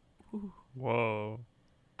 Whoa.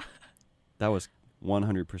 That was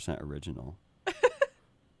 100% original.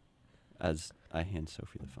 As I hand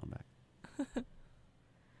Sophie the phone back.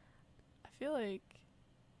 I feel like.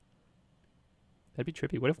 That'd be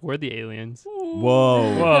trippy. What if we're the aliens? Whoa.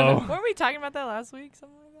 Whoa. Weren't we talking about that last week?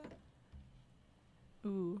 Something like that?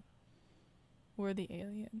 Ooh. We're the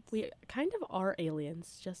aliens. We kind of are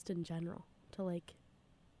aliens, just in general. To like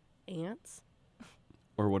ants,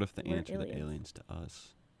 Or what if the We're ants are the aliens. aliens to us?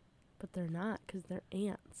 but they're not because they're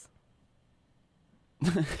ants.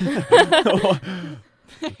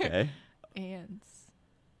 Okay. Ants.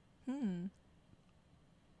 Do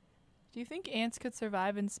you think ants could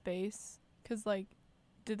survive in space? Because, like,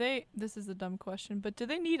 this is a dumb question, but do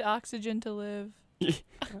they need oxygen to live?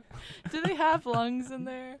 Do they have lungs in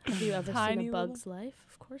there? Have you ever Tiny seen a little- bug's life?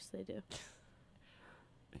 Of course they do.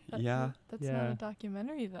 Yeah. That's not Yeah. a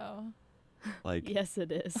documentary, though. Like, Yes,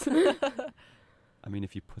 it is. I mean,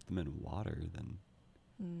 if you put them in water, then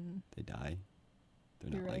they die. They're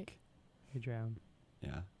You're not right. like, They drown.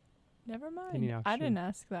 yeah. Never They need mind. I oxygen. didn't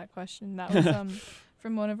ask that question. That was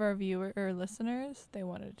from one of our viewer or listeners. They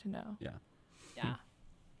wanted to know. Yeah. Yeah.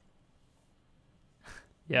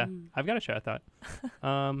 Yeah. Mm. I've got a shower thought.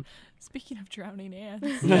 Speaking of drowning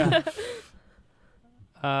ants. Yeah.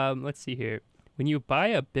 Let's see here. When you buy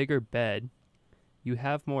a bigger bed, you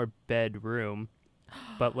have more bedroom,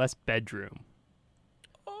 but less bedroom.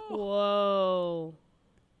 Whoa.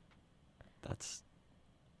 That's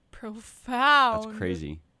Profound.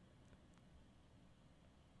 crazy.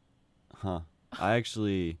 Huh. I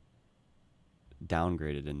actually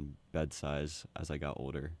downgraded in bed size as I got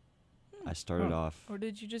older. I started Huh. off, Or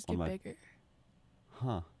did you just On get my- bigger?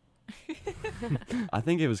 huh. I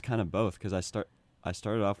think it was kind of both because I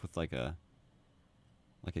started off with like a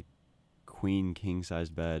queen king size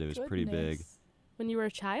bed. It was pretty big. Goodness. When you were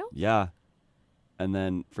a child? Yeah. And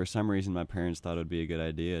then for some reason my parents thought it would be a good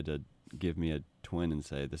idea to give me a twin and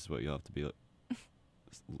say this is what you'll have to be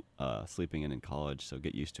sleeping in college, so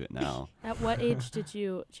get used to it now. At what age did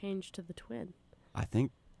you change to the twin? I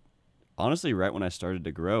think honestly right when I started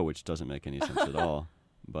to grow, which doesn't make any sense at all.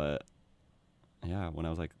 But yeah, when I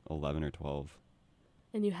was like 11 or 12.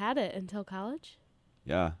 And you had it until college?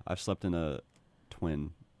 Yeah, I've slept in a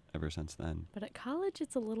twin ever since then. But at college,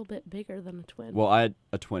 it's a little bit bigger than a twin. Well, I had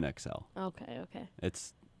a twin XL. Okay, okay.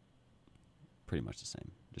 It's pretty much the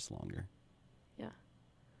same, just longer. Yeah.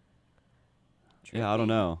 Yeah, I don't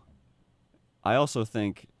know. I also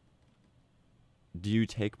think, do you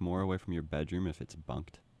take more away from your bedroom if it's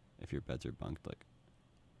bunked? If your beds are bunked, like,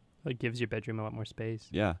 It gives your bedroom a lot more space.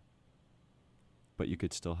 yeah. But you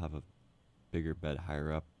could still have a bigger bed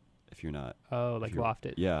higher up if you're not. Oh, if like you're-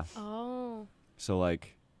 lofted. Yeah. Oh. So,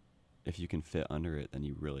 like, if you can fit under it, then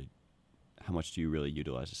how much do you really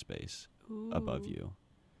utilize the space above Ooh. you?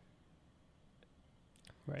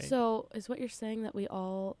 Right. So, is what you're saying that we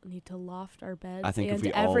all need to loft our beds I think and if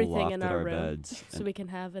we all everything lofted in our, our room beds, so and we can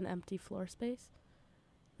have an empty floor space?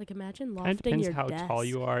 Like, imagine Kind of lofting depends your how desk. tall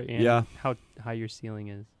you are and Yeah. how high your ceiling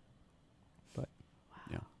is.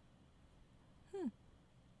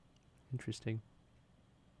 Interesting.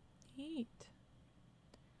 Neat.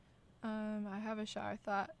 I have a shower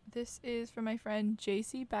thought. This is from my friend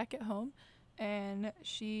JC back at home, and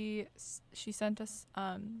she sent us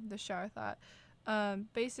the shower thought.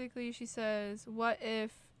 Basically, she says, "What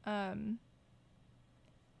if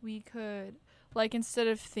we could, like, instead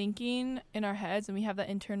of thinking in our heads and we have that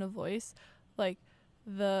internal voice, like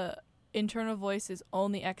the internal voice is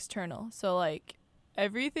only external. So like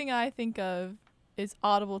everything I think of is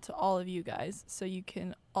audible to all of you guys, so you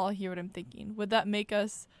can all hear what I'm thinking. Would that make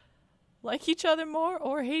us like each other more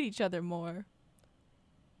or hate each other more?"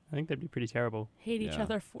 I think that'd be pretty terrible. Hate each Yeah.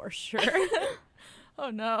 other for sure. Oh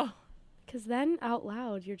no. Because then out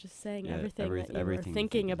loud, you're just saying Yeah, everything that you were everything you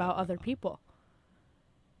thinking think is about out other loud. people.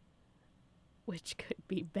 Which could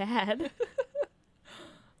be bad.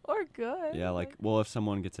 Or good. Yeah, like, well, if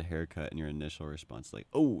someone gets a haircut and your initial response, like,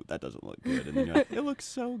 oh, that doesn't look good. And then you're like, it looks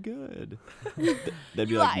so good. They'd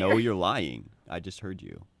be You like, no, liar. you're lying. I just heard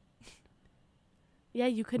you. Yeah,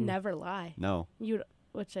 you could Ooh. never lie. No.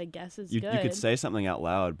 Which I guess is You good. could say something out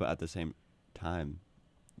loud, but at the same time,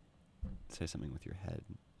 say something with your head,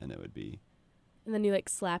 and it would be And then you like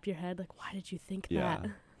slap your head like, why did you think Yeah.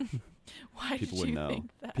 that? Why People did would you know. think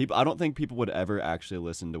that? People, I don't think people would ever actually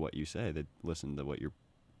listen to what you say. They'd listen to what your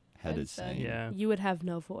head Head is said. saying. Yeah. You would have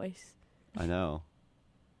no voice. I know.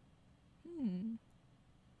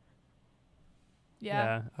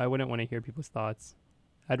 Yeah. I wouldn't want to hear people's thoughts.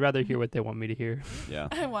 I'd rather hear what they want me to hear. Yeah,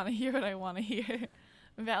 I want to hear what I want to hear.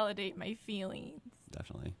 Validate my feelings.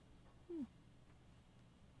 definitely.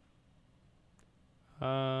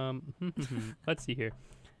 Let's see here.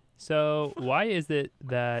 So, why is it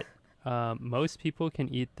that most people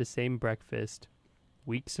can eat the same breakfast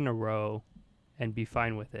weeks in a row and be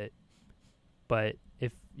fine with it, but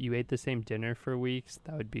if you ate the same dinner for weeks,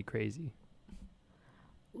 that would be crazy?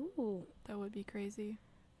 Ooh. That would be crazy.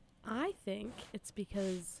 I think it's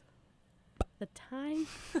because the time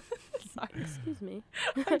Sorry. excuse me.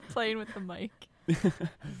 I'm playing with the mic.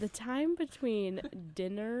 The time between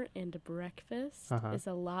dinner and breakfast Uh-huh. is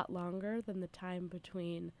a lot longer than the time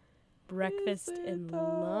between breakfast Is it and though?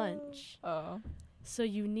 lunch. Oh. So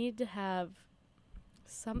you need to have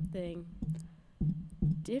something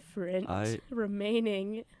different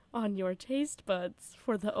remaining on your taste buds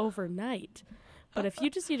for the overnight. But if you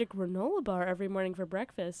just eat a granola bar every morning for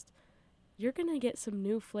breakfast, you're going to get some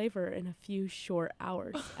new flavor in a few short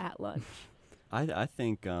hours at lunch. I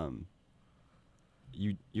think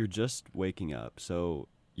you're just waking up, so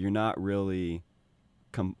you're not really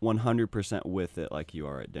 100% with it like you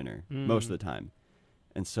are at dinner most of the time,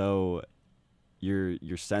 and so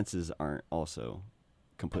your senses aren't also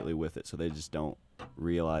completely with it, so they just don't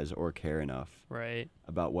realize or care enough Right.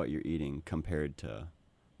 about what you're eating compared to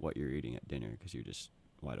what you're eating at dinner because you're just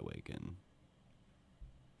wide awake and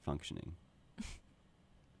functioning.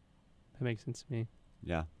 That makes sense to me.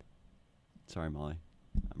 Yeah. Sorry, Molly.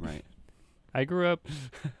 I'm right. I grew up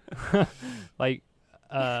like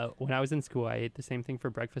when I was in school, I ate the same thing for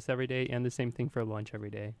breakfast every day and the same thing for lunch every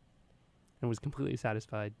day, and was completely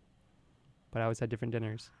satisfied. But I always had different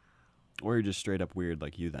dinners. Or you're just straight up weird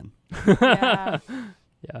like you then. Yeah.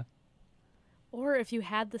 Yeah. Or if you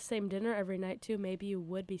had the same dinner every night too, maybe you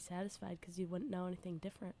would be satisfied because you wouldn't know anything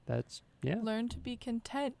different. That's yeah. Learn to be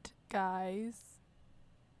content, guys.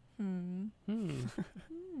 Hmm.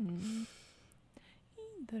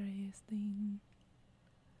 Interesting.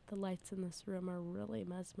 The lights in this room are really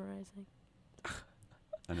mesmerizing.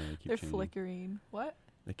 I know they keep They're changing. flickering. What?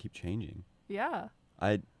 They keep changing. Yeah.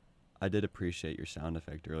 I did appreciate your sound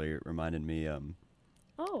effect earlier. It reminded me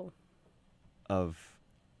Oh, of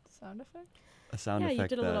Sound effect? a sound yeah, you effect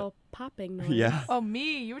did a that little popping noise. yeah. Oh,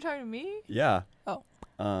 me? You were talking to me? Yeah. Oh.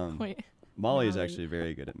 Molly Wait. is Molly. actually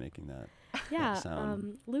very good at making that. Yeah,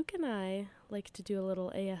 sound. Luke and I like to do a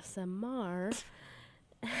little ASMR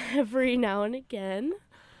every now and again.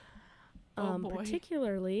 Oh, boy.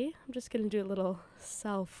 Particularly, I'm just going to do a little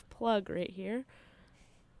self-plug right here.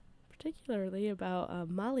 Particularly about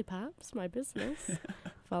Molly Pops, my business.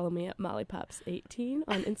 Follow me at mollypops18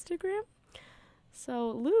 on Instagram.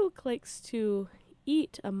 So Luke likes to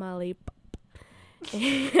eat a Molly Pop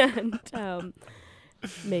and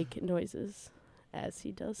make noises as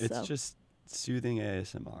he does It's so. just soothing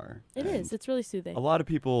ASMR. It and is. It's really soothing. A lot of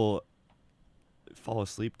people fall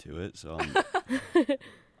asleep to it, so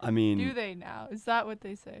I mean, Do they now? Is that what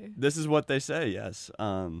they say? this is what they say, yes.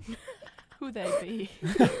 Who they be?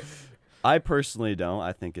 I personally don't.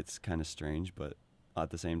 I think it's kind of strange, but at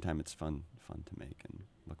the same time, it's fun to make and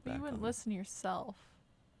look But back you wouldn't on. listen to yourself.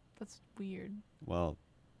 That's weird. Well,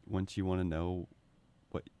 once you want to know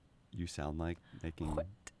what you sound like making What?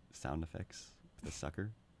 sound effects with a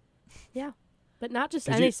sucker, Yeah, but not just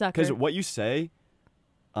any sucker. because what you say,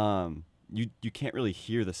 you can't really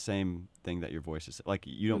hear the same thing that your voice is. Like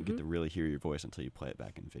you don't get Mhm. to really hear your voice until you play it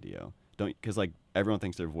back in video. Don't because like everyone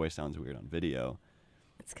thinks their voice sounds weird on video.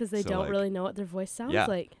 It's because they So, don't like- really know what their voice sounds Yeah.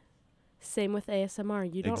 like. Same with ASMR.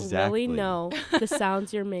 You don't Exactly. really know the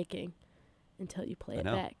sounds you're making until you play I it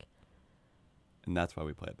know. back. And that's why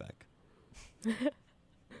we play it back.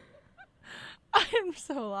 I am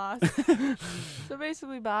so lost. So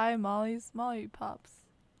basically, buy Molly Pops.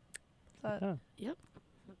 Is that Yeah.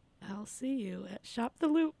 I'll see you at Shop the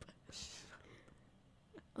Loop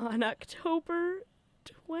on October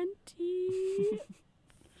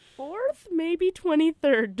 24th, maybe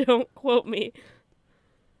 23rd. Don't quote me.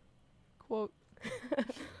 quote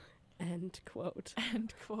End quote.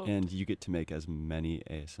 end quote? And you get to make as many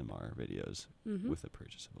ASMR videos Mhm. with a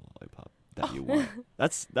purchasable lollipop that you want.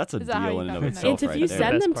 That's a Is that how deal you in and of got itself your And if right you there.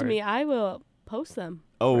 send Best them to part. me, I will post them.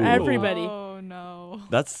 Oh, for everybody. Oh no.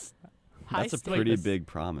 That's High a stakes. pretty big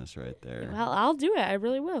promise right there. Well, I'll do it. I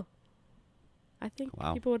really will. I think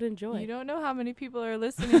Wow. people would enjoy. You don't know how many people are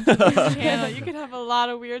listening to this channel. You could have a lot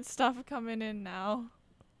of weird stuff coming in now.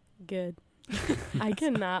 Good. I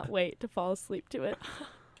cannot wait to fall asleep to it.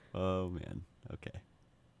 Oh man. Okay.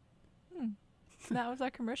 That was our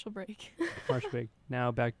commercial break. March break.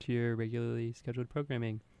 Now back to your regularly scheduled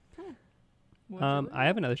programming. What'd you I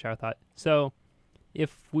have another shower thought. So,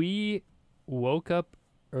 if we woke up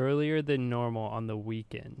earlier than normal on the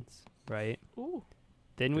weekends, right? Ooh.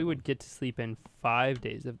 Then we Good would one. get to sleep in 5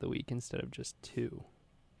 days of the week instead of just 2.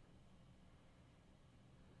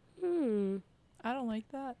 I don't like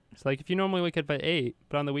that. So, like, if you normally wake up at 8,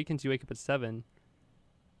 but on the weekends you wake up at 7,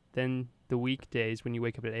 then the weekdays when you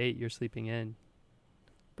wake up at 8, you're sleeping in.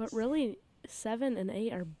 But really, 7 and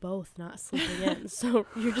 8 are both not sleeping in. So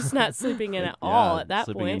you're just not sleeping in at Yeah, all at that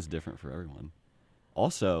sleeping point. in's different for everyone.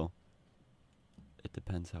 Also, it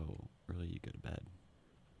depends how early you go to bed.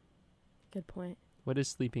 Good point. What is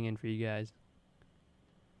sleeping in for you guys?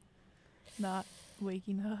 Not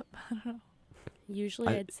waking up. I don't know. Usually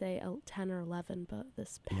I- I'd say 10 or 11, but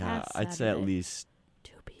this past Yeah, I'd say at Saturday, least.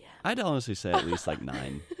 2 p.m. I'd honestly say at least like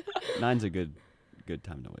 9. 9's a good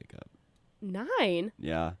time to wake up. 9?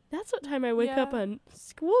 Yeah. That's what time I wake up Yeah. on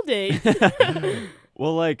school days.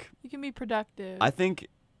 Well, like You can be productive. I think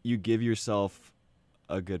you give yourself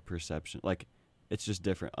a good perception. Like it's just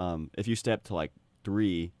different. If you stay up to like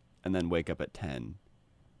 3 and then wake up at 10,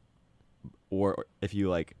 or if you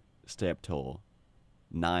like stay up till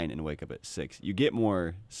 9 and wake up at 6, you get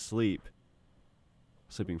more sleep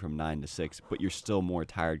sleeping from 9 to 6, but you're still more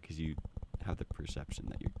tired because you have the perception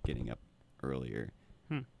that you're getting up earlier.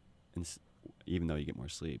 Hmm. And even though you get more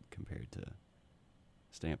sleep compared to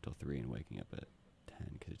staying up till 3 and waking up at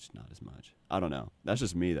 10 because it's not as much. I don't know. That's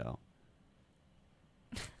just me though.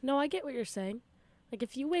 No, I get what you're saying. Like,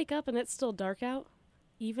 if you wake up and it's still dark out,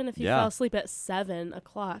 even if you Yeah. fell asleep at 7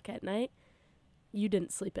 o'clock at night, you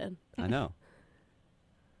didn't sleep in. I know.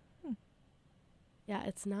 Yeah,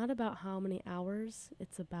 it's not about how many hours.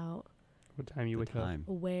 It's about What time you The wake up? time.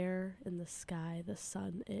 where in the sky the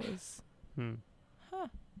sun is. Hmm. Huh.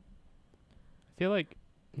 I feel like,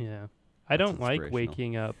 yeah. I That's don't like inspirational.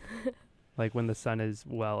 waking up like when the sun is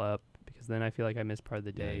well up because then I feel like I miss part of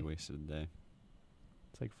the Yeah, day. you wasted the day.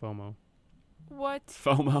 It's like FOMO. What?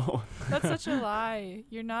 FOMO. That's such a lie.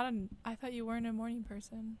 You're not I thought you weren't a morning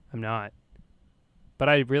person. I'm not. But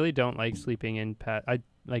I really don't like sleeping in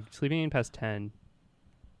sleeping in past 10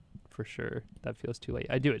 for sure. That feels too late.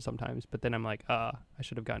 I do it sometimes, but then I'm like, I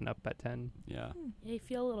should have gotten up at 10. Yeah, Yeah, you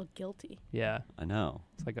feel a little guilty. Yeah. I know.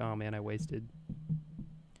 It's like, oh man, I wasted.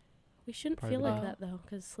 We shouldn't Part of feel the like day. that, though,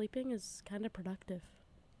 because sleeping is kind of productive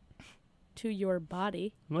to your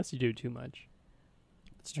body. Unless you do too much.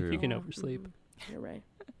 It's Like, true. you can oversleep. You're right.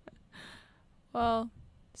 Well,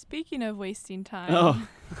 speaking of wasting time, Oh.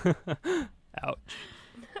 Ouch.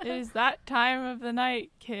 it is that time of the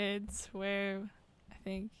night, kids, where I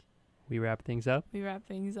think We wrap things up. we wrap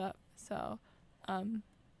things up. So,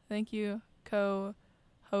 thank you,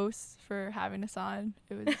 co-hosts, for having us on.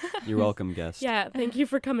 It was You're welcome, guest. Yeah, thank you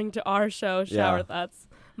for coming to our show, Shower Yeah. Thoughts,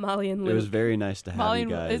 Molly and It Luke. was very nice to have Molly you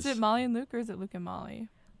and guys. is it Molly and Luke or is it Luke and Molly?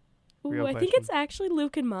 Ooh, Real I think question. it's actually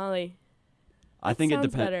Luke and Molly. I think it Sounds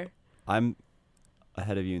depends. better. I'm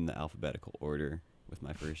ahead of you in the alphabetical order with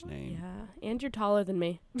my first name. Yeah, and you're taller than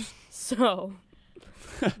me. So,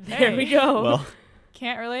 there we go. Well,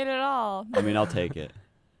 Can't relate at all. I mean, I'll take it.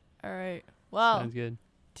 All right. Well, Sounds good.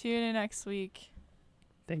 tune in next week.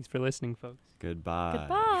 Thanks for listening, folks. Goodbye.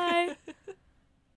 Goodbye.